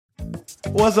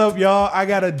What's up, y'all? I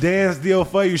got a dance deal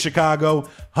for you, Chicago.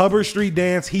 Hubbard Street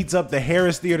Dance heats up the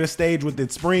Harris Theater stage with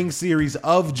its spring series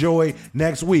of Joy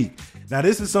next week. Now,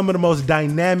 this is some of the most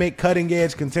dynamic,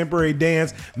 cutting-edge contemporary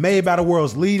dance made by the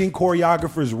world's leading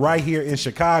choreographers right here in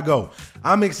Chicago.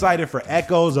 I'm excited for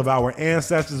echoes of our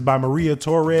ancestors by Maria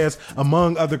Torres,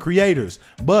 among other creators.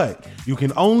 But you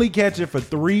can only catch it for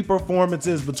 3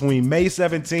 performances between May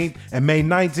 17th and May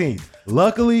 19th.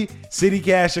 Luckily,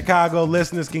 CityCast Chicago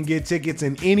listeners can get tickets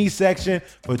in any section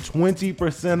for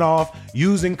 20% off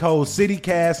using code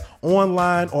CityCast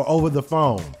online or over the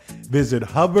phone. Visit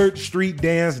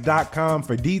hubbardstreetdance.com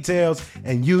for details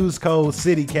and use code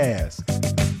CityCast.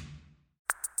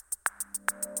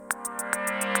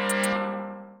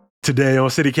 Today on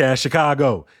CityCast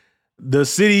Chicago, the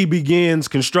city begins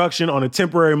construction on a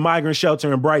temporary migrant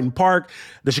shelter in Brighton Park.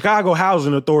 The Chicago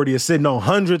Housing Authority is sitting on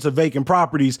hundreds of vacant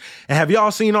properties. And have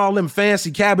y'all seen all them fancy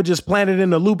cabbages planted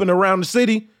in the loop and around the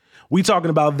city? We talking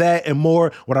about that and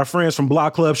more with our friends from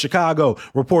Block Club Chicago,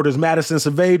 reporters Madison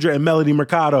Saavedra and Melody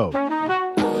Mercado.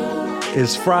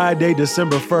 It's Friday,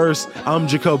 December 1st. I'm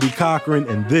Jacoby Cochran,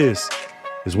 and this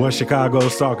is what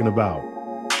Chicago's talking about.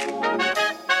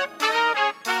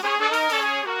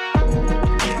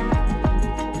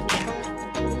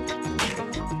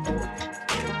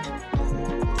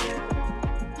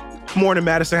 Morning,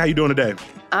 Madison. How you doing today?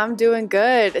 I'm doing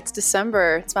good. It's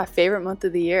December. It's my favorite month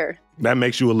of the year. That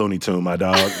makes you a Looney Tune, my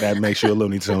dog. That makes you a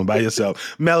Looney Tune by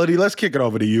yourself. Melody, let's kick it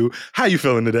over to you. How you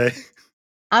feeling today?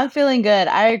 I'm feeling good.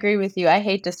 I agree with you. I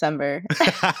hate December.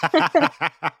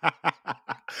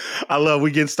 I love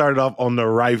we get started off on the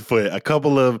right foot. A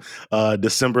couple of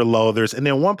December loathers, and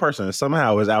then one person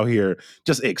somehow is out here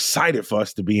just excited for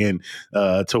us to be in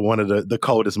to one of the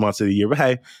coldest months of the year. But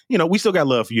hey, you know, we still got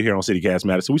love for you here on CityCast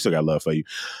Madison. We still got love for you.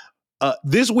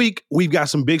 This week, we've got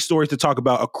some big stories to talk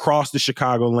about across the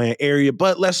Chicagoland area,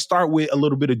 but let's start with a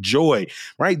little bit of joy,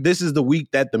 right? This is the week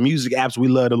that the music apps we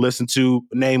love to listen to,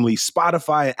 namely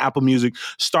Spotify and Apple Music,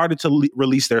 started to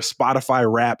release their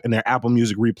Spotify Wrap and their Apple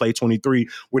Music Replay 23,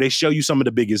 where they show you some of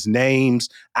the biggest names,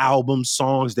 albums,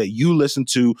 songs that you listen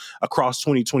to across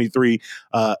 2023.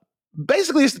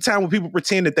 Basically, it's the time when people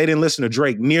pretend that they didn't listen to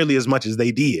Drake nearly as much as they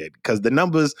did, because the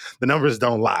numbers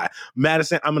don't lie.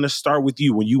 Madison, I'm going to start with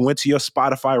you. When you went to your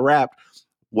Spotify Wrap,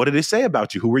 what did it say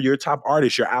about you? Who were your top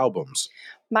artists, your albums?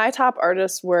 My top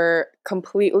artists were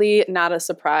completely not a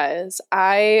surprise.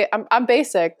 I'm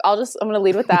basic. I'm going to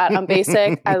lead with that. I'm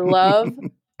basic. I love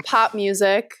pop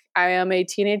music. I am a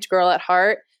teenage girl at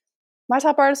heart. My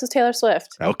top artist is Taylor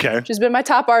Swift. Okay. She's been my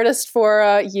top artist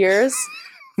for years.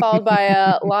 Followed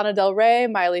by Lana Del Rey,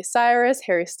 Miley Cyrus,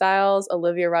 Harry Styles,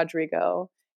 Olivia Rodrigo.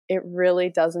 It really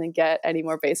doesn't get any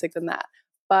more basic than that,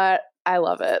 but I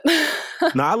love it.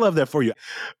 No, I love that for you.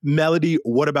 Melody,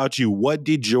 what about you? What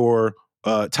did your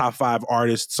top 5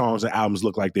 artists, songs, and albums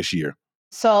look like this year?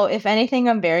 So if anything,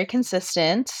 I'm very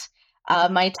consistent.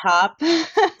 My top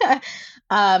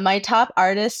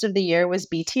artist of the year was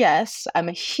BTS. I'm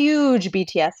a huge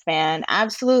BTS fan.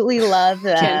 Absolutely love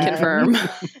them. Can confirm.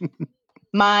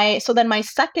 My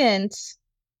second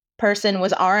person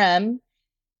was RM,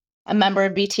 a member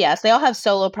of BTS. They all have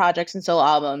solo projects and solo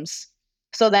albums.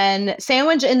 So then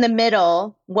sandwich in the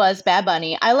middle was Bad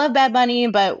Bunny. I love Bad Bunny,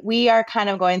 but we are kind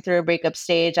of going through a breakup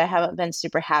stage. I haven't been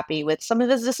super happy with some of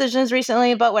his decisions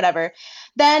recently, but whatever.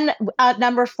 Then at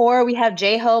number 4, we have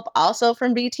J-Hope, also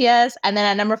from BTS. And then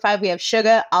at number 5, we have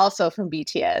Suga, also from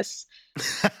BTS.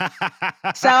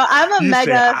 So I'm a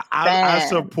mega fan. I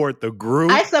support the group.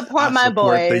 I support my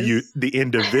boys. The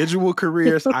individual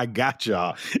careers. I got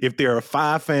y'all. If there are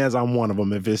 5 fans, I'm one of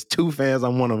them. If it's 2 fans,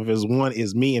 I'm one of them. If it's 1,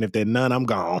 it's me. And if there's none, I'm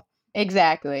gone.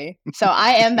 Exactly. So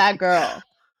I am that girl.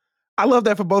 I love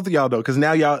that for both of y'all, though, because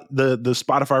now y'all, the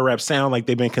Spotify Wraps sound like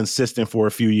they've been consistent for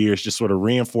a few years, just sort of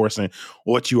reinforcing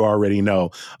what you already know.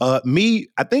 Me,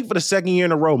 I think for the second year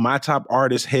in a row, my top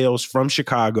artist hails from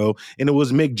Chicago, and it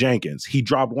was Mick Jenkins. He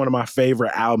dropped one of my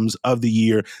favorite albums of the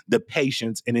year, The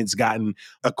Patience, and it's gotten,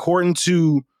 according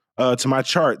to my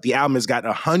chart, the album has got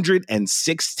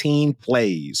 116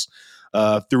 plays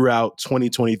throughout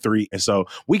 2023. And so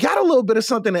we got a little bit of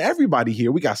something to everybody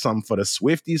here. We got something for the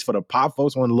Swifties, for the pop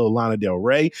folks want a little Lana Del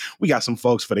Rey. We got some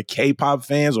folks for the K-pop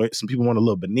fans, or some people want a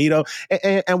little Benito.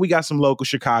 And we got some local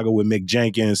Chicago with Mick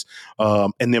Jenkins.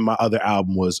 And then my other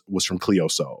album was from Cleo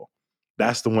Soul.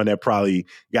 That's the one that probably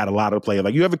got a lot of play.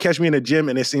 Like, you ever catch me in the gym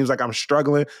and it seems like I'm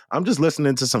struggling? I'm just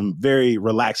listening to some very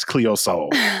relaxed Cleo Soul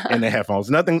in the headphones.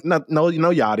 No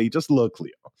Yachty, just a little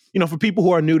Cleo. You know, for people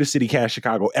who are new to CityCast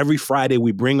Chicago, every Friday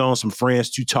we bring on some friends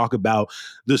to talk about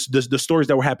the stories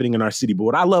that were happening in our city. But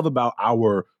what I love about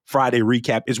our Friday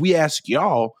recap is we ask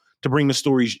y'all to bring the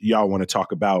stories y'all want to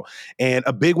talk about. And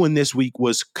a big one this week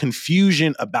was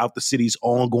confusion about the city's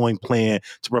ongoing plan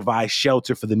to provide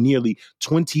shelter for the nearly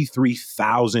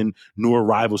 23,000 new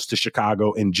arrivals to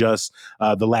Chicago in just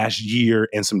the last year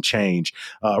and some change.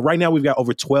 Right now, we've got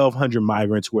over 1,200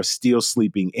 migrants who are still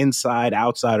sleeping inside,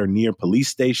 outside, or near police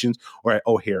stations or at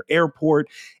O'Hare Airport.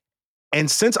 And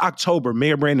since October,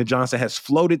 Mayor Brandon Johnson has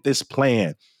floated this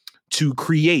plan to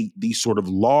create these sort of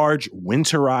large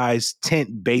winterized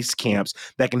tent base camps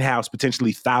that can house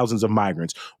potentially thousands of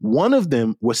migrants. One of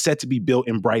them was set to be built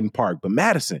in Brighton Park. But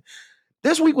Madison,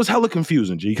 this week was hella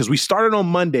confusing, G, because we started on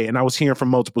Monday and I was hearing from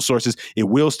multiple sources. It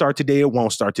will start today. It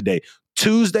won't start today.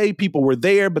 Tuesday, people were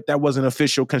there, but that wasn't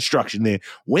official construction. Then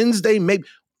Wednesday, maybe.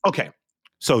 Okay,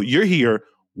 so you're here.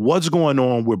 What's going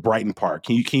on with Brighton Park?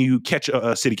 Can you catch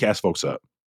CityCast folks up?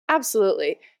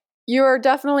 Absolutely. You're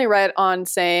definitely right on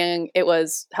saying it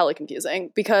was hella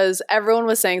confusing because everyone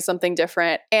was saying something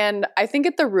different. And I think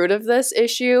at the root of this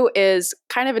issue is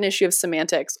kind of an issue of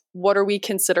semantics. What are we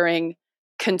considering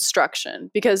construction?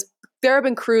 Because there have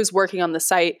been crews working on the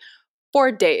site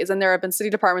for days and there have been city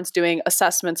departments doing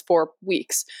assessments for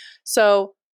weeks.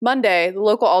 So Monday, the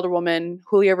local alderwoman,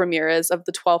 Julia Ramirez of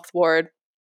the 12th Ward,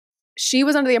 she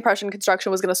was under the impression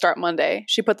construction was going to start Monday.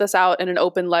 She put this out in an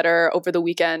open letter over the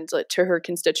weekend to her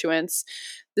constituents.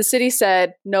 The city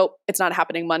said, nope, it's not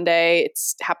happening Monday.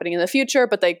 It's happening in the future,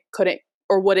 but they couldn't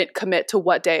or wouldn't commit to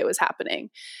what day it was happening.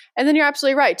 And then you're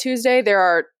absolutely right. Tuesday, there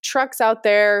are trucks out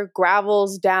there,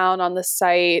 gravel's down on the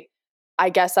site. I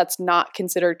guess that's not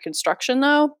considered construction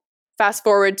though. Fast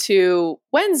forward to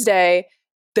Wednesday,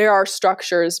 there are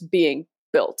structures being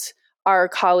built. Our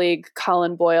colleague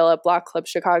Colin Boyle at Block Club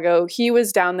Chicago, he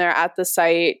was down there at the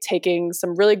site taking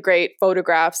some really great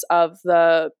photographs of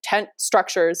the tent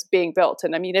structures being built.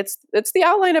 And I mean, it's the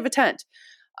outline of a tent.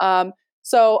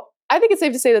 So I think it's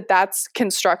safe to say that that's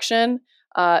construction.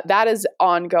 That is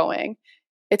ongoing.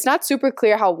 It's not super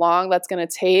clear how long that's going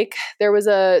to take. There was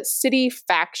a city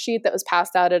fact sheet that was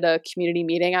passed out at a community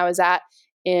meeting I was at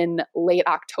in late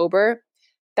October.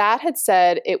 That had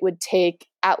said it would take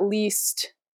at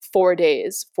least 4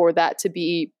 days for that to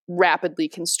be rapidly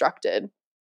constructed.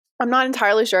 I'm not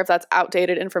entirely sure if that's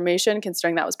outdated information,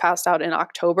 considering that was passed out in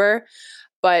October,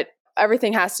 but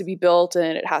everything has to be built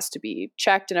and it has to be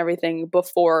checked and everything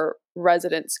before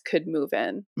residents could move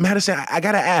in. Madison, I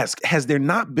got to ask, has there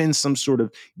not been some sort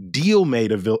of deal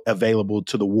made available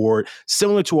to the ward,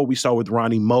 similar to what we saw with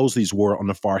Ronnie Mosley's ward on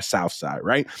the far south side,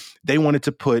 right? They wanted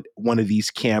to put one of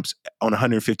these camps on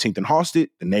 115th and Halsted.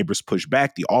 The neighbors pushed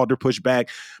back, the alder pushed back,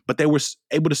 but they were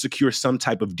able to secure some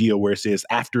type of deal where it says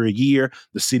after a year,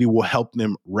 the city will help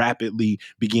them rapidly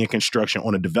begin construction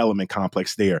on a development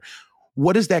complex there.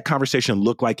 What does that conversation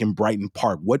look like in Brighton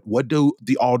Park? What do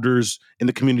the alders in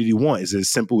the community want? Is it as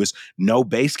simple as no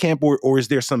base camp or is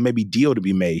there some maybe deal to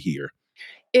be made here?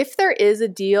 If there is a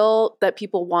deal that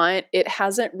people want, it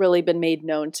hasn't really been made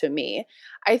known to me.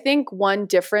 I think one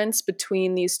difference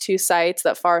between these two sites,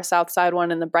 that far south side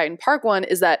one and the Brighton Park one,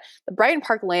 is that the Brighton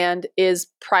Park land is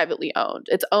privately owned.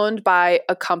 It's owned by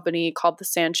a company called the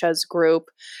Sanchez Group.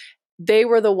 They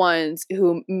were the ones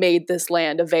who made this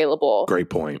land available. Great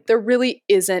point. There really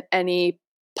isn't any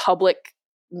public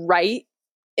right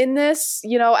in this,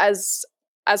 you know, as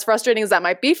frustrating as that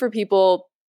might be for people.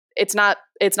 It's not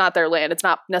their land. It's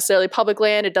not necessarily public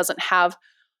land. It doesn't have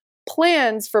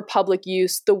plans for public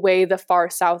use the way the far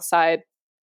south side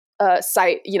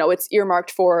site, you know, it's earmarked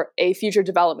for a future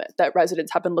development that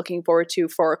residents have been looking forward to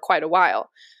for quite a while.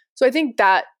 So I think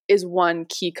that is one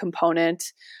key component.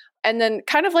 And then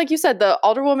kind of like you said, the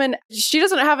alderwoman, she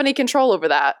doesn't have any control over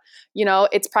that. You know,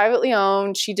 it's privately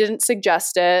owned. She didn't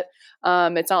suggest it.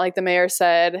 It's not like the mayor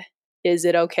said, is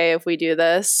it okay if we do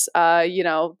this? You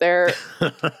know, they're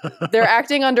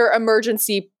acting under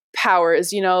emergency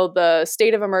powers. You know, the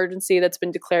state of emergency that's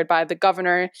been declared by the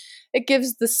governor, it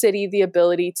gives the city the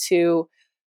ability to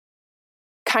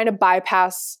kind of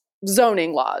bypass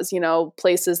zoning laws, you know,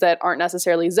 places that aren't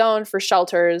necessarily zoned for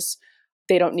shelters.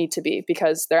 They don't need to be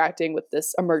because they're acting with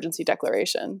this emergency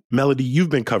declaration. Melody, you've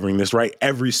been covering this, right?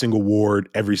 Every single ward,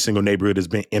 every single neighborhood has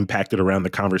been impacted around the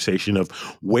conversation of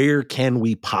where can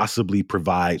we possibly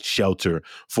provide shelter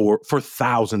for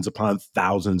thousands upon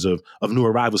thousands of new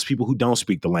arrivals, people who don't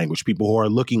speak the language, people who are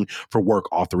looking for work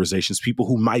authorizations, people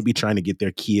who might be trying to get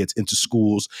their kids into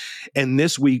schools. And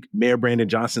this week, Mayor Brandon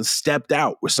Johnson stepped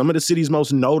out with some of the city's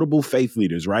most notable faith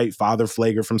leaders, right? Father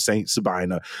Flager from St.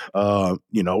 Sabina,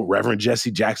 Reverend Jesse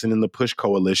Jackson and the Push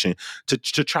Coalition to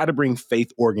try to bring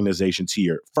faith organizations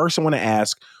here. First, I want to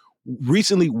ask,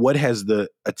 recently, what has the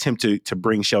attempt to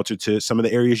bring shelter to some of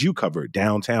the areas you covered,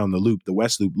 downtown, the Loop, the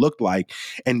West Loop, looked like?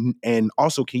 And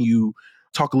also, can you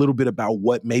talk a little bit about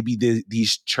what maybe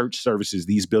these church services,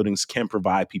 these buildings can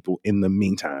provide people in the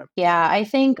meantime? Yeah, I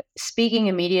think speaking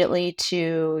immediately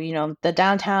to, the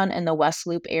downtown and the West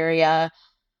Loop area,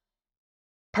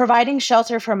 providing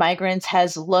shelter for migrants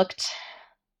has looked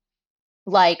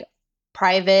like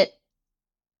private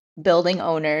building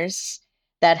owners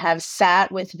that have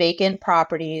sat with vacant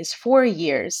properties for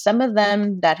years, some of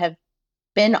them that have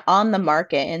been on the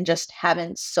market and just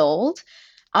haven't sold,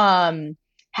 um,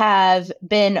 have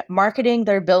been marketing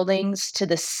their buildings to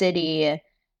the city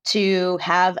to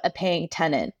have a paying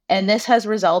tenant. And this has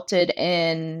resulted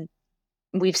in,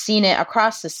 we've seen it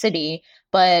across the city,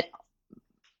 but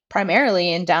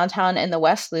primarily in downtown and the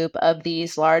West Loop, of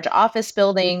these large office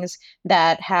buildings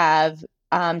that have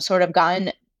sort of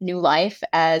gotten new life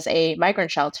as a migrant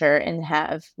shelter and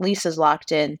have leases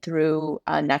locked in through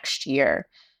next year.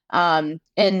 And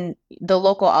the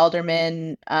local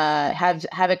aldermen have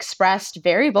expressed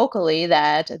very vocally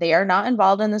that they are not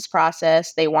involved in this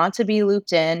process. They want to be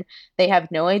looped in. They have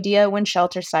no idea when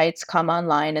shelter sites come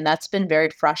online, and that's been very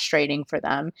frustrating for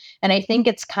them. And I think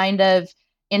it's kind of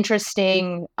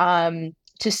interesting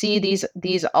to see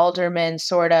these aldermen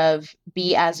sort of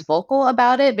be as vocal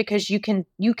about it, because you can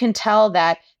tell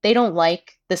that they don't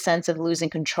like the sense of losing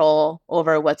control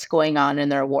over what's going on in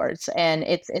their wards, and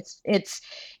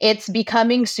it's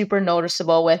becoming super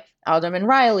noticeable with Alderman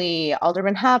Riley,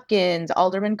 Alderman Hopkins,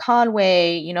 Alderman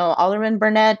Conway, Alderman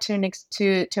Burnett to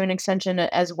an extension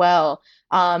as well.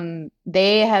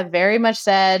 They have very much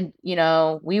said,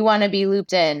 we want to be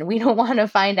looped in. We don't want to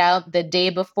find out the day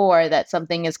before that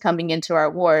something is coming into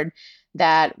our ward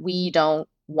that we don't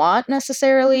want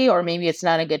necessarily, or maybe it's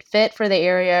not a good fit for the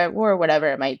area or whatever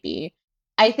it might be.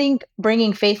 I think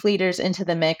bringing faith leaders into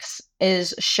the mix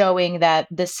is showing that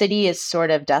the city is sort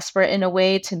of desperate in a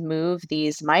way to move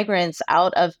these migrants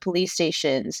out of police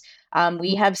stations.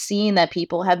 We have seen that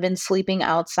people have been sleeping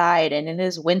outside, and it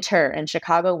is winter, and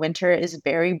Chicago winter is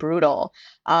very brutal.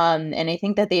 And I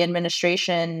think that the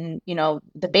administration,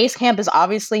 the base camp is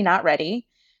obviously not ready.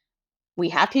 We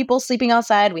have people sleeping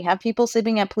outside. We have people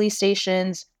sleeping at police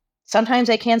stations. Sometimes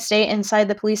they can't stay inside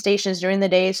the police stations during the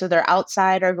day, so they're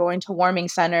outside or going to warming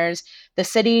centers. The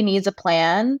city needs a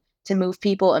plan to move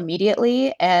people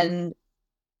immediately, and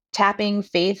tapping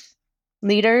faith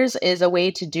leaders is a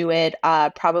way to do it,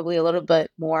 probably a little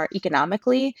bit more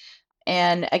economically.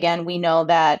 And again, we know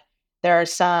that there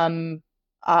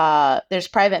are there's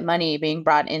private money being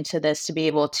brought into this to be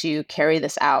able to carry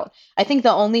this out. I think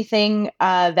the only thing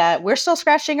that we're still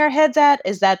scratching our heads at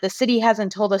is that the city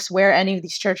hasn't told us where any of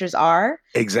these churches are.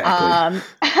 Exactly.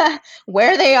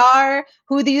 Where they are,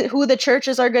 who the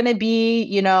churches are going to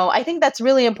be. I think that's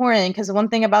really important, because one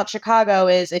thing about Chicago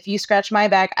is, if you scratch my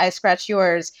back, I scratch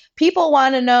yours. People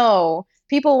want to know.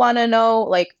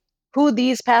 Like, who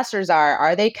these pastors are.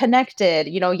 Are they connected?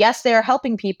 Yes, they are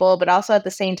helping people, but also at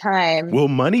the same time, will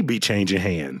money be changing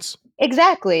hands?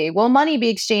 Exactly. Will money be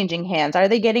exchanging hands? Are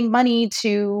they getting money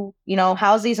to,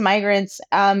 house these migrants?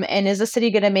 And is the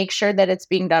city going to make sure that it's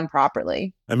being done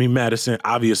properly? I mean, Madison,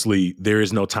 obviously there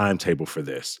is no timetable for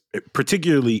this,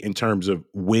 particularly in terms of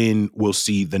when we'll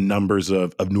see the numbers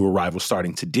of new arrivals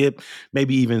starting to dip,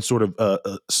 maybe even sort of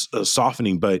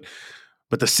softening.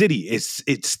 But the city,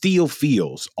 it still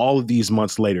feels, all of these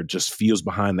months later, just feels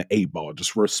behind the eight ball,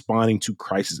 just responding to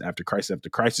crisis after crisis after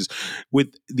crisis.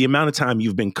 With the amount of time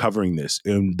you've been covering this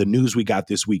and the news we got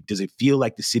this week, does it feel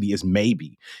like the city is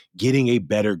maybe getting a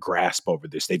better grasp over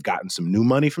this? They've gotten some new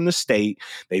money from the state.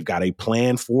 They've got a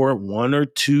plan for one or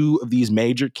two of these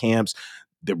major camps.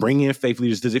 They're bringing in faith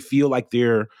leaders. Does it feel like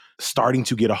they're starting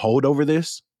to get a hold over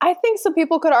this? I think some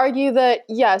people could argue that,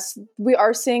 yes, we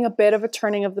are seeing a bit of a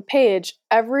turning of the page.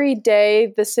 Every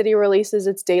day, the city releases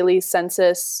its daily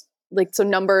census, so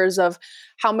numbers of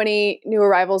how many new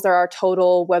arrivals there are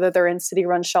total, whether they're in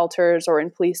city-run shelters or in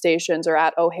police stations or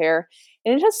at O'Hare.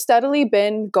 And it has steadily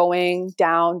been going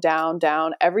down, down,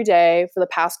 down every day for the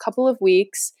past couple of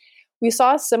weeks. We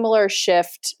saw a similar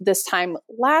shift this time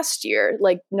last year,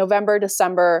 like November,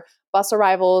 December, bus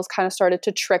arrivals kind of started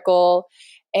to trickle.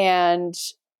 And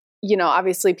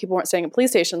obviously people weren't staying in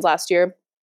police stations last year.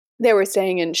 They were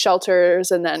staying in shelters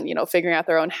and then, figuring out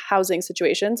their own housing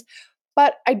situations.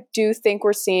 But I do think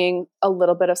we're seeing a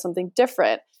little bit of something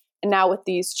different. And now with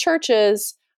these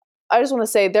churches, I just want to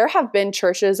say there have been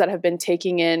churches that have been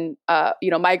taking in,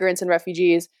 migrants and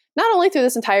refugees not only through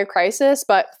this entire crisis,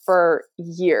 but for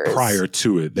years. Prior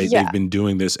to it, they've been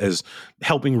doing this as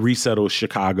helping resettle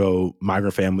Chicago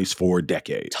migrant families for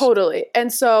decades. Totally.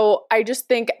 And so I just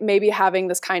think maybe having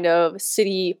this kind of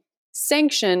city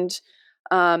sanctioned,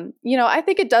 I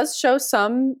think it does show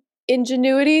some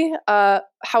ingenuity.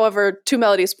 However, to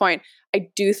Melody's point, I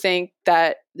do think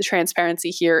that the transparency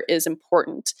here is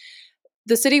important.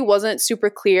 The city wasn't super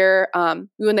clear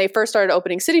when they first started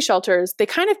opening city shelters. They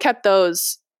kind of kept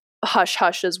those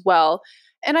hush-hush as well.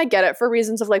 And I get it for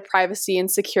reasons of like privacy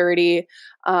and security.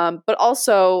 But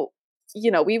also,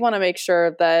 we want to make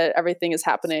sure that everything is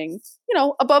happening,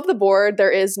 above the board. There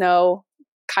is no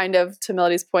kind of, to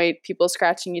Melody's point, people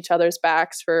scratching each other's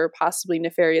backs for possibly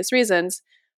nefarious reasons.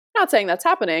 I'm not saying that's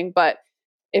happening, but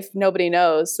if nobody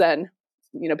knows, then,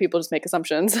 people just make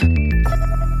assumptions.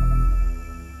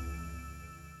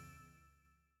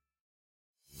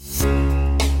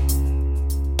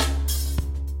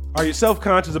 Are you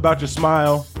self-conscious about your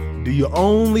smile? Do you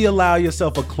only allow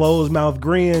yourself a closed-mouth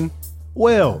grin?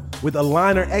 Well, with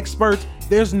Aligner experts,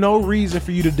 there's no reason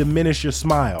for you to diminish your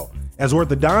smile. As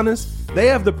orthodontists, they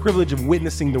have the privilege of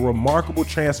witnessing the remarkable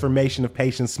transformation of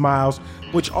patients' smiles,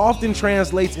 which often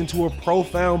translates into a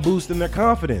profound boost in their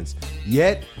confidence.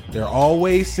 Yet, there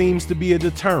always seems to be a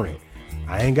deterrent.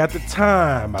 I ain't got the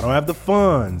time, I don't have the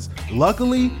funds.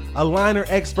 Luckily, Aligner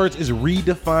Experts is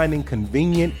redefining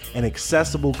convenient and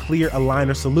accessible clear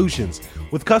aligner solutions.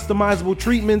 With customizable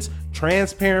treatments,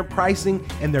 transparent pricing,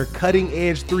 and their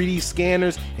cutting-edge 3D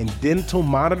scanners and dental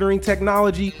monitoring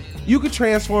technology, you can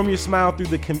transform your smile through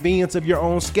the convenience of your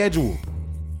own schedule.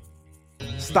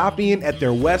 Stop in at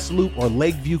their West Loop or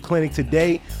Lakeview clinic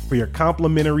today for your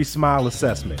complimentary smile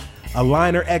assessment.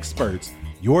 Aligner Experts,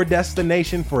 your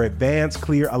destination for advanced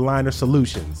clear aligner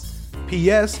solutions.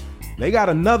 P.S. They got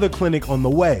another clinic on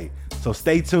the way, so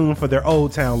stay tuned for their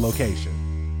Old Town location.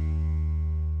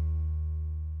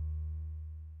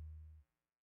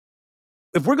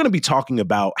 If we're going to be talking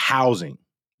about housing,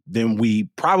 then we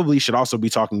probably should also be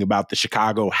talking about the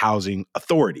Chicago Housing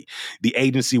Authority, the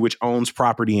agency which owns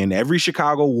property in every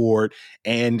Chicago ward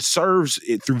and serves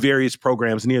it through various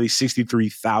programs, nearly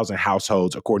 63,000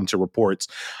 households, according to reports.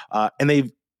 And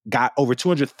they've got over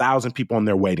 200,000 people on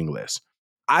their waiting list.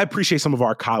 I appreciate some of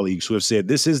our colleagues who have said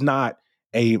this is not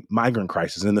a migrant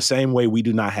crisis. In the same way we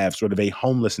do not have sort of a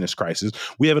homelessness crisis,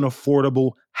 we have an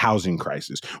affordable housing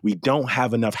crisis. We don't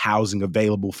have enough housing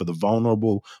available for the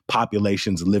vulnerable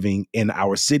populations living in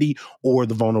our city or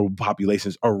the vulnerable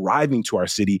populations arriving to our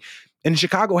city. And the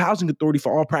Chicago Housing Authority,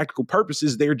 for all practical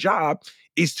purposes, their job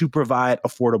is to provide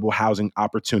affordable housing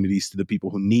opportunities to the people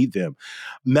who need them.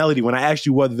 Melody, when I asked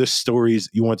you what are the stories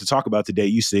you want to talk about today,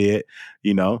 you said,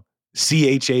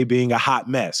 CHA being a hot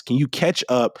mess. Can you catch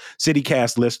up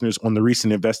CityCast listeners on the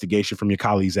recent investigation from your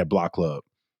colleagues at Block Club?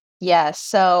 Yes.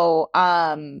 So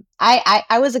I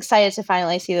was excited to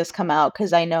finally see this come out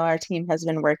because I know our team has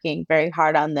been working very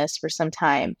hard on this for some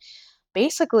time.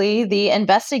 Basically, the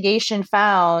investigation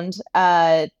found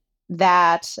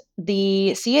that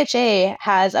the CHA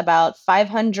has about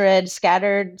 500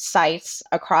 scattered sites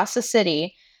across the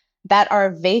city that are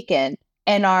vacant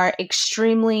and are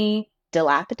extremely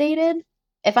dilapidated,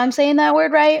 if I'm saying that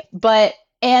word right.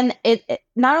 And it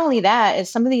not only that, is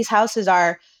some of these houses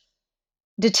are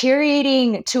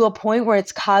deteriorating to a point where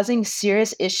it's causing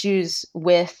serious issues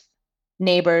with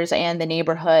neighbors and the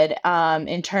neighborhood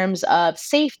in terms of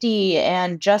safety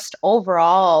and just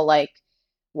overall, like,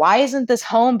 why isn't this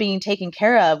home being taken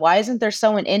care of? Why isn't there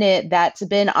someone in it that's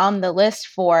been on the list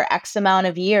for X amount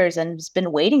of years and has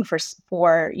been waiting for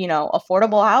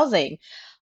affordable housing?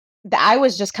 I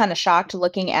was just kind of shocked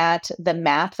looking at the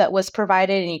map that was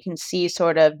provided, and you can see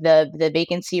sort of the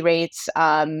vacancy rates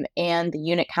and the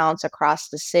unit counts across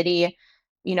the city.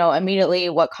 Immediately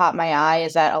what caught my eye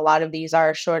is that a lot of these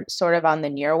are sort of on the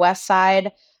near west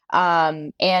side,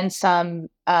 and some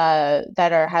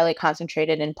that are highly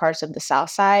concentrated in parts of the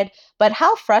south side. But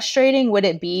how frustrating would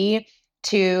it be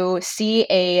to see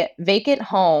a vacant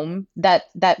home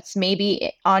that's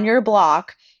maybe on your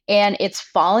block and it's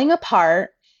falling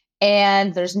apart,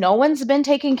 and there's no one's been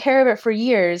taking care of it for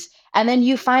years, and then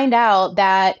you find out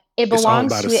that it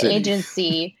belongs to an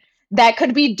agency that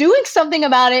could be doing something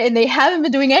about it, and they haven't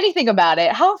been doing anything about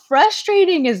it? How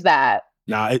frustrating is that?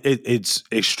 Now, it's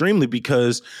extremely,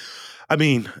 because,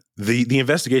 the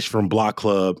investigation from Block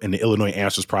Club and the Illinois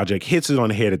Answers Project hits it on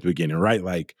the head at the beginning, right?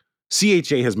 Like,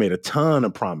 CHA has made a ton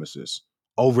of promises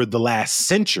over the last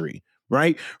century,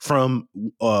 right? From,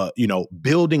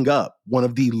 building up one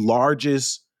of the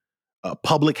largest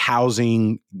public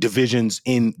housing divisions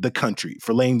in the country,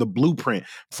 for laying the blueprint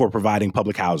for providing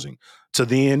public housing. to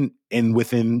then, and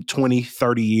within 20,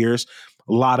 30 years,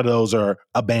 a lot of those are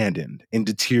abandoned and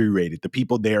deteriorated. The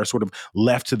people there are sort of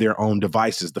left to their own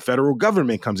devices. The federal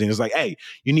government comes in and is like, hey,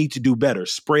 you need to do better.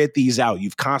 Spread these out.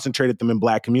 You've concentrated them in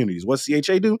Black communities. What's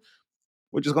CHA do?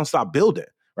 We're just going to stop building,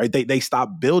 right? They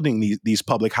stop building these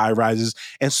public high rises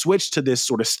and switch to this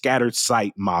sort of scattered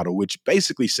site model, which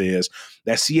basically says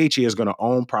that CHA is going to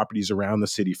own properties around the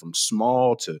city from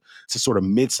small to sort of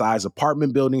mid-sized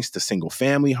apartment buildings to single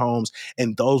family homes.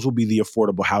 And those will be the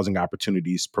affordable housing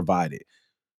opportunities provided.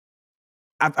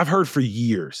 I've heard for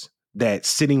years that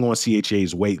sitting on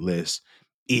CHA's wait list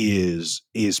is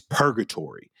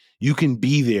purgatory. You can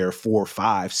be there for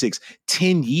 5, 6,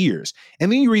 10 years.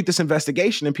 And then you read this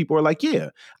investigation and people are like, yeah,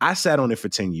 I sat on it for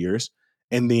 10 years.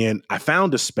 And then I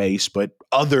found a space, but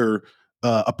other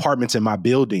apartments in my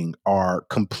building are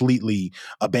completely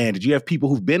abandoned. You have people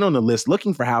who've been on the list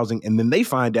looking for housing, and then they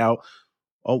find out,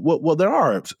 oh, well, there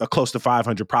are close to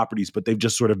 500 properties, but they've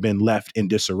just sort of been left in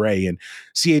disarray. And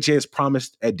CHA has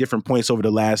promised at different points over the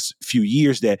last few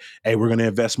years that, hey, we're going to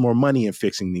invest more money in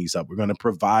fixing these up. We're going to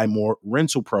provide more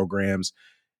rental programs.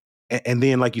 And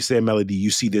then, like you said, Melody, you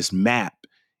see this map,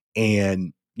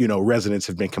 and, you know, residents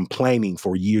have been complaining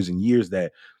for years and years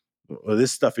that, well,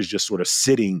 this stuff is just sort of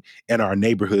sitting in our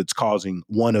neighborhoods, causing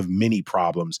one of many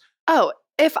problems. Oh,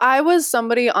 if I was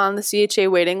somebody on the CHA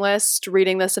waiting list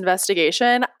reading this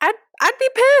investigation, I'd be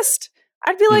pissed.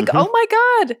 I'd be like, oh my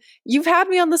God, you've had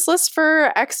me on this list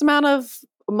for X amount of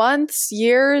months,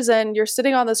 years, and you're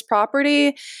sitting on this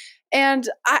property. And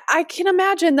I can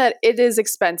imagine that it is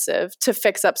expensive to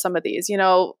fix up some of these. You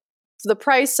know, the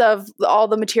price of all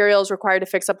the materials required to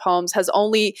fix up homes has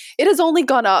only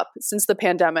gone up since the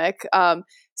pandemic.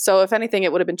 So if anything,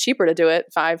 it would have been cheaper to do it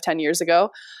 5, 10 years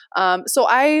ago. So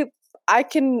I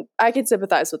can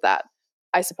sympathize with that,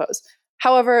 I suppose.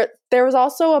 However, there was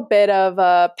also a bit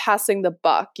of passing the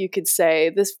buck, you could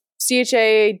say. This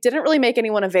CHA didn't really make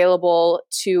anyone available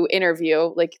to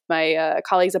interview, like my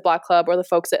colleagues at Block Club or the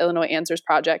folks at Illinois Answers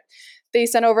Project. They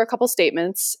sent over a couple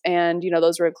statements, and, you know,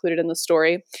 those were included in the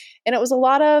story. And it was a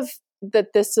lot of that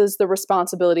this is the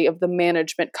responsibility of the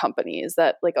management companies,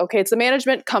 that, like, okay, it's the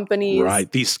management companies. Right.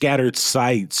 These scattered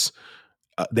sites,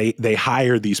 they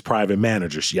hire these private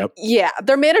managers. Yep. Yeah,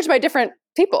 they're managed by different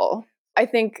people. I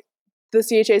think the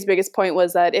CHA's biggest point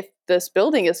was that if this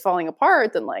building is falling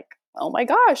apart, then, like, oh my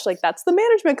gosh, like, that's the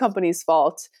management company's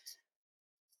fault.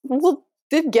 Well,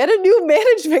 then get a new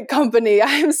management company.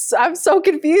 I'm so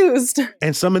confused.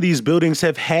 And some of these buildings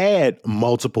have had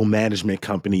multiple management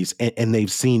companies, and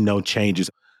they've seen no changes.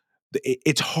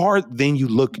 It's hard. Then you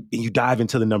look and you dive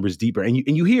into the numbers deeper, and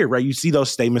you hear, right? You see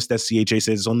those statements that CHA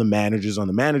says it's on the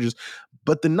managers,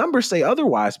 but the numbers say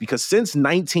otherwise, because since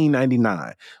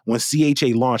 1999, when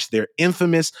CHA launched their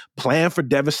infamous plan for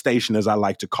devastation, as I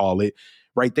like to call it,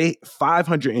 right?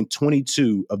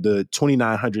 522 of the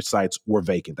 2,900 sites were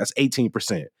vacant. That's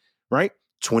 18%, right?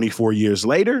 24 years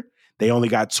later, they only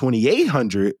got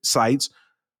 2,800 sites,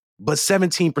 but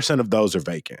 17% of those are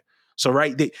vacant. So,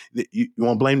 right, you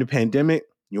want to blame the pandemic,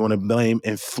 you want to blame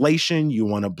inflation, you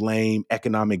want to blame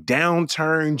economic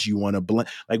downturns, you want to blame,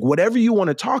 like, whatever you want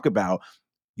to talk about,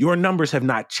 your numbers have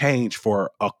not changed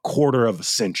for a quarter of a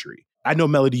century. I know,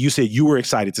 Melody, you said you were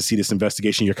excited to see this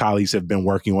investigation. Your colleagues have been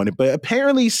working on it, but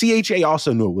apparently CHA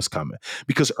also knew it was coming,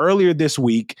 because earlier this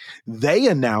week, they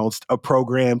announced a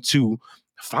program to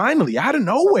finally, out of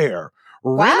nowhere,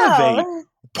 renovate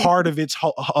part of its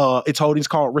holdings,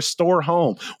 called Restore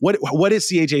Home. What did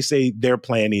CHA say their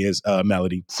plan is,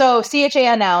 Melody? So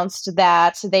CHA announced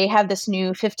that they have this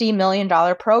new $50 million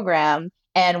program.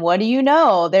 And what do you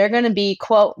know? They're going to be,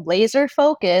 quote, laser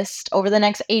focused over the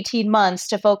next 18 months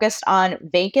to focus on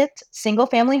vacant single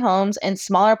family homes and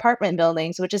smaller apartment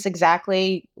buildings, which is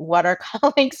exactly what our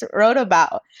colleagues wrote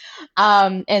about.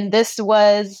 And this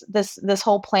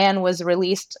whole plan was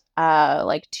released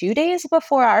like 2 days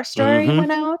before our story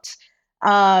went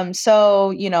out.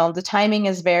 So, you know, the timing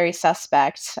is very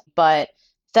suspect, but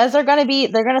says they're going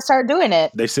to start doing it.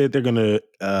 They said they're going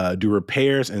to do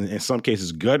repairs and, in some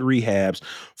cases, gut rehabs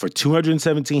for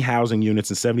 217 housing units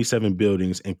and 77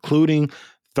 buildings, including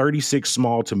 36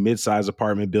 small to mid-sized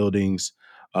apartment buildings.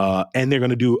 And they're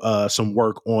going to do some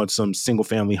work on some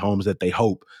single-family homes that they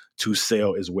hope to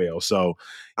sell as well. So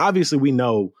obviously we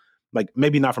know, like,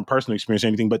 maybe not from personal experience or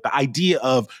anything, but the idea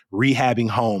of rehabbing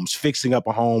homes, fixing up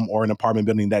a home or an apartment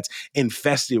building that's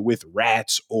infested with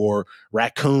rats or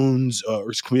raccoons or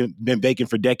it's been vacant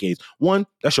for decades. One,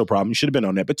 that's your problem. You should have been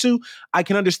on that. But two, I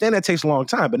can understand that takes a long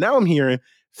time. But now I'm hearing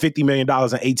 $50 million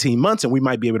in 18 months and we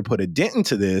might be able to put a dent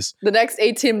into this. The next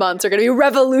 18 months are going to be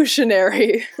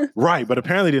revolutionary. Right. But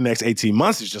apparently the next 18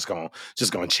 months is just going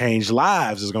to change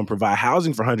lives. It's going to provide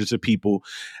housing for hundreds of people.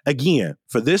 Again,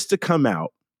 for this to come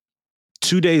out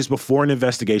 2 days before an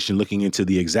investigation looking into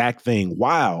the exact thing,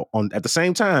 while at the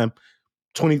same time,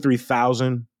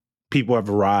 23,000 people have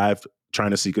arrived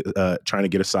trying to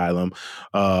get asylum.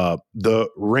 The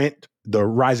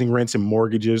rising rents and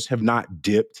mortgages have not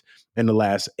dipped in the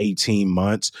last 18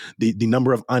 months. The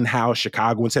number of unhoused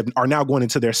Chicagoans are now going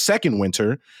into their second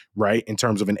winter, right, in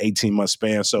terms of an 18-month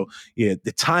span. So, yeah,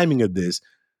 the timing of this,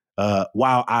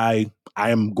 while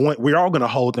we're all going to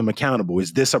hold them accountable.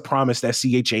 Is this a promise that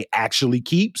CHA actually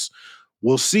keeps?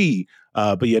 We'll see.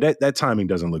 But yeah, that timing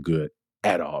doesn't look good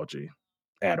at all, G.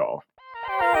 At all.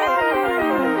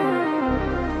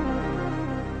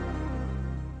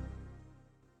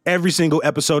 Every single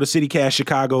episode of CityCast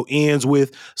Chicago ends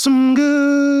with some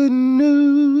good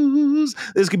news.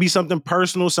 This could be something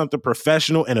personal, something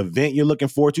professional, an event you're looking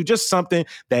forward to, just something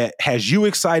that has you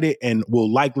excited and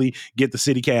will likely get the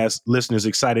CityCast listeners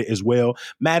excited as well.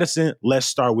 Madison, let's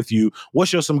start with you.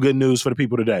 What's some good news for the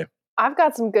people today? I've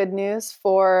got some good news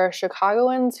for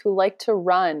Chicagoans who like to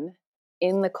run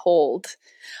in the cold.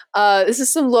 This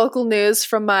is some local news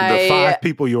from the 5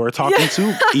 people you are talking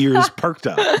to, ears perked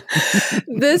up.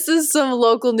 This is some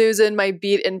local news in my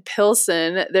beat in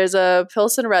Pilsen. There's a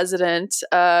Pilsen resident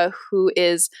who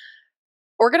is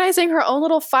organizing her own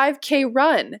little 5K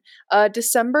run,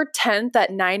 December 10th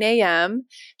at 9 a.m.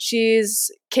 She's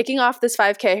kicking off this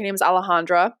 5K. Her name is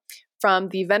Alejandra, from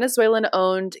the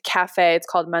Venezuelan-owned cafe. It's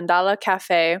called Mandala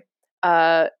Cafe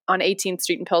on 18th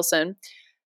Street in Pilsen.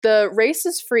 The race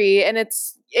is free, and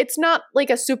it's not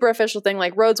like a super official thing.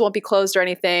 Like, roads won't be closed or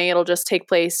anything. It'll just take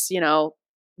place,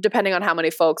 depending on how many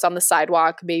folks on the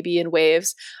sidewalk, maybe in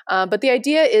waves. But the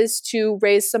idea is to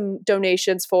raise some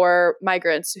donations for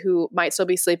migrants who might still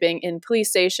be sleeping in police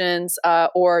stations,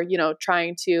 or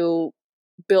trying to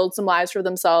build some lives for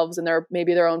themselves and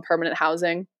maybe their own permanent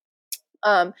housing.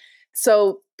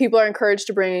 So people are encouraged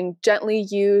to bring gently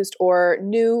used or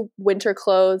new winter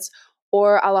clothes.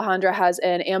 Or Alejandra has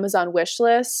an Amazon wish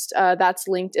list that's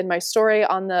linked in my story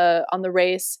on the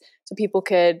race, so people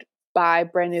could buy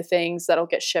brand new things that'll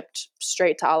get shipped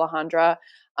straight to Alejandra.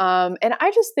 And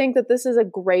I just think that this is a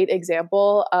great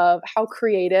example of how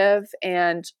creative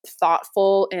and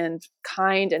thoughtful and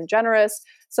kind and generous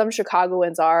some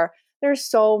Chicagoans are. There's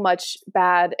so much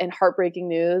bad and heartbreaking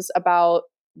news about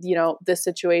this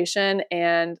situation,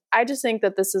 and I just think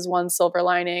that this is one silver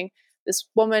lining. This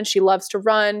woman, she loves to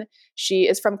run. She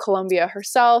is from Colombia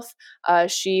herself.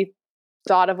 She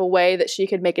thought of a way that she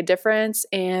could make a difference,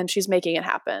 and she's making it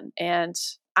happen. And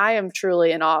I am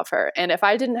truly in awe of her. And if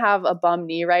I didn't have a bum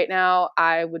knee right now,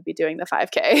 I would be doing the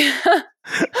 5K.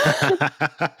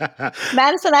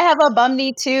 Madison, I have a bum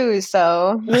knee too,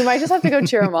 so we might just have to go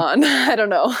cheer him on. I don't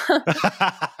know.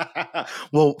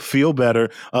 Well, feel better.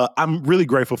 I'm really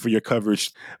grateful for your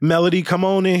coverage. Melody, come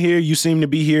on in here. You seem to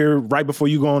be here right before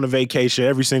you go on a vacation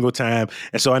every single time.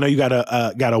 And so I know you got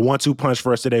a 1-2 punch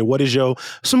for us today. What is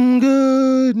some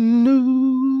good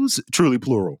news? Truly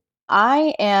plural.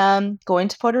 I am going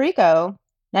to Puerto Rico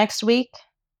next week.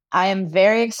 I am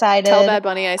very excited. Tell Bad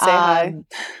Bunny I say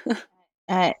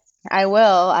hi. I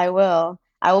will. I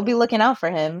will be looking out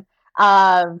for him.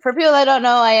 For people that don't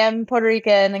know, I am Puerto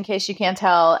Rican, in case you can't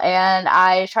tell. And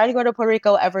I try to go to Puerto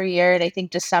Rico every year. And I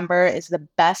think December is the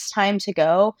best time to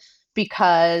go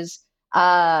because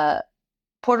Puerto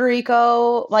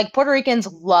Ricans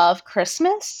love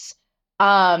Christmas.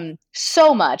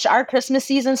 So much. Our Christmas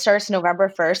season starts November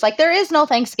 1st. Like, there is no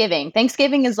Thanksgiving.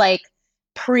 Thanksgiving is like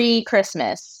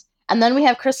pre-Christmas. And then we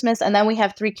have Christmas, and then we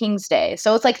have Three Kings Day.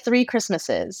 So it's like 3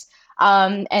 Christmases.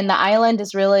 And the island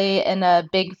is really in a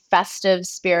big festive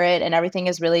spirit, and everything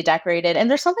is really decorated.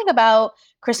 And there's something about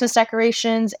Christmas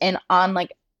decorations and on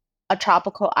like a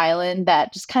tropical island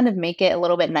that just kind of make it a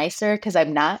little bit nicer because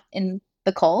I'm not in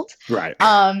the cold. Right.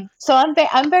 So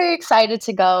I'm very excited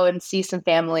to go and see some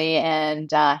family and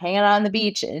hang out on the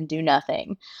beach and do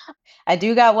nothing. I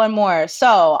do got one more.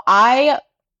 So I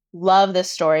love this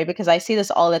story because I see this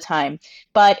all the time.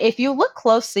 But if you look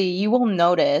closely, you will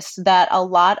notice that a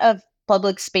lot of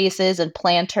public spaces and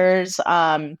planters,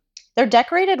 they're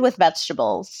decorated with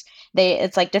vegetables.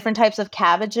 It's like different types of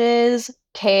cabbages,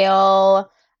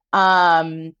 kale,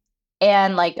 and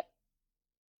like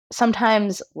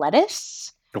sometimes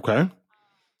lettuce. Okay.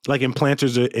 Like in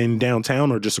planters in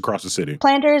downtown or just across the city?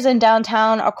 Planters in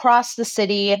downtown, across the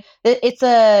city. It's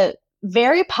a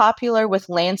very popular with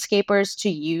landscapers to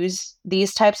use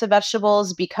these types of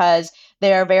vegetables because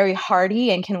They are very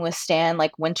hardy and can withstand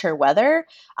like winter weather.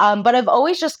 But I've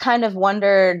always just kind of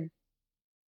wondered,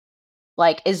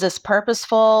 like, is this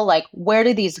purposeful? Like, where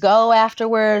do these go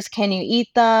afterwards? Can you eat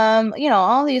them?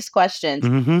 All these questions.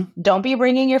 Mm-hmm. Don't be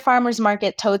bringing your farmer's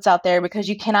market totes out there because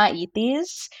you cannot eat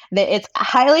these. It's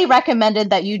highly recommended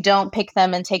that you don't pick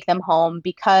them and take them home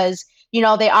because,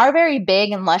 they are very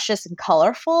big and luscious and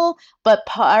colorful. But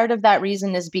part of that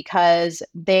reason is because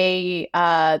the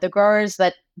growers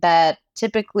that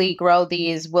typically grow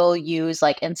these will use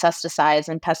like insecticides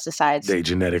and pesticides. They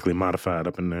genetically modified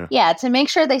up in there. Yeah, to make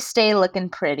sure they stay looking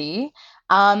pretty.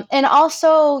 And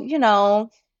also,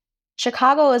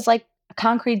 Chicago is like a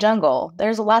concrete jungle.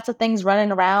 There's lots of things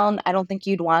running around. I don't think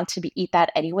you'd want to eat that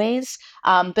anyways.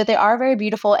 But they are very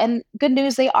beautiful. And good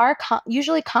news, they are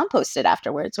usually composted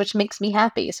afterwards, which makes me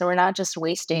happy. So we're not just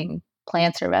wasting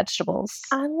plants or vegetables.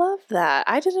 I love that.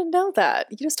 I didn't know that.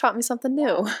 You just taught me something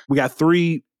new. We got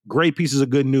 3 great pieces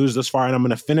of good news thus far, and I'm going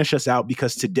to finish us out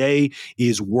because today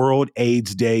is World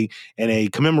AIDS Day, and a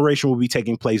commemoration will be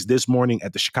taking place this morning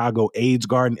at the Chicago AIDS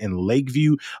Garden in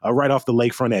Lakeview, right off the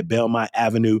lakefront at Belmont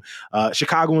Avenue.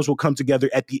 Chicagoans will come together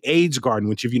at the AIDS Garden,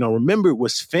 which, if you don't remember,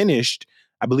 was finished,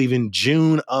 I believe, in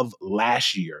June of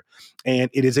last year. And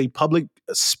it is a public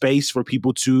space for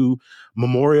people to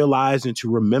memorialize and to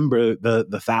remember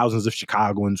the thousands of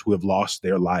Chicagoans who have lost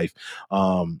their life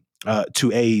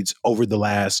to AIDS over the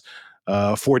last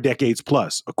 4 decades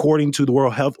plus. According to the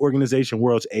World Health Organization,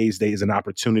 World AIDS Day is an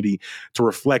opportunity to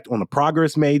reflect on the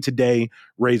progress made today,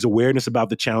 raise awareness about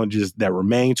the challenges that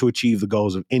remain to achieve the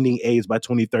goals of ending AIDS by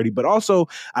 2030. But also,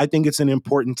 I think it's an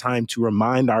important time to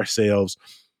remind ourselves,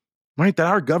 right, that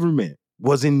our government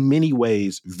was in many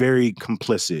ways very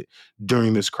complicit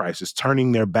during this crisis,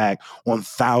 turning their back on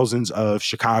thousands of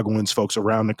Chicagoans, folks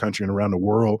around the country and around the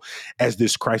world as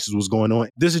this crisis was going on.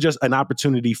 This is just an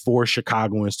opportunity for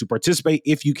Chicagoans to participate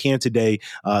if you can today.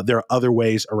 There are other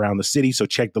ways around the city, so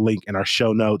check the link in our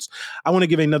show notes. I want to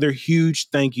give another huge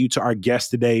thank you to our guest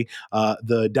today,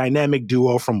 the dynamic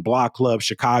duo from Block Club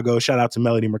Chicago. Shout out to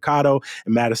Melody Mercado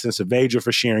and Madison Saavedra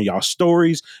for sharing y'all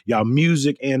stories, y'all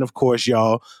music, and of course,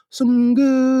 y'all some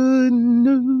good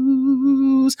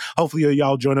news. Hopefully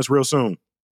y'all join us real soon.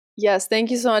 Yes,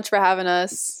 thank you so much for having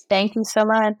us. Thank you so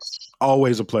much.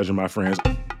 Always a pleasure, my friends.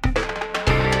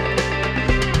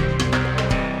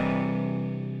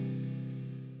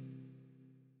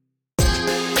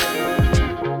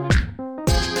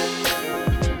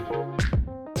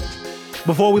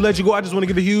 Before we let you go, I just want to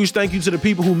give a huge thank you to the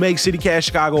people who make CityCast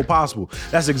Chicago possible.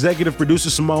 That's executive producer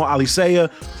Simone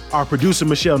Alisea, our producer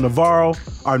Michelle Navarro,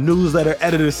 our newsletter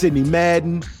editor Sydney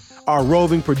Madden, our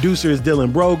roving producer is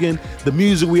Dylan Brogan. The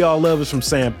music we all love is from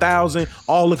Sam Thousand,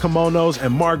 All the Kimonos,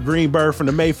 and Mark Greenberg from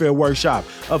the Mayfair Workshop.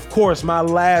 Of course, my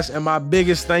last and my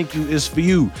biggest thank you is for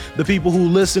you, the people who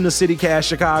listen to CityCast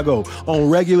Chicago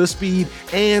on regular speed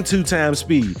and 2x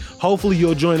speed. Hopefully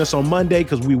you'll join us on Monday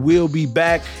because we will be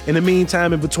back. In the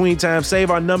meantime, in between time, save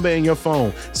our number in your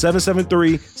phone,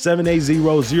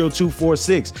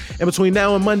 773-780-0246. And between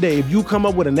now and Monday, if you come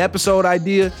up with an episode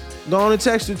idea, go on and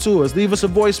text it to us. Leave us a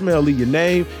voicemail. Leave your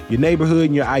name, your neighborhood,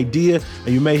 and your idea,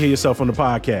 and you may hear yourself on the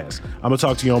podcast. I'm going to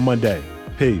talk to you on Monday.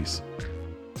 Peace.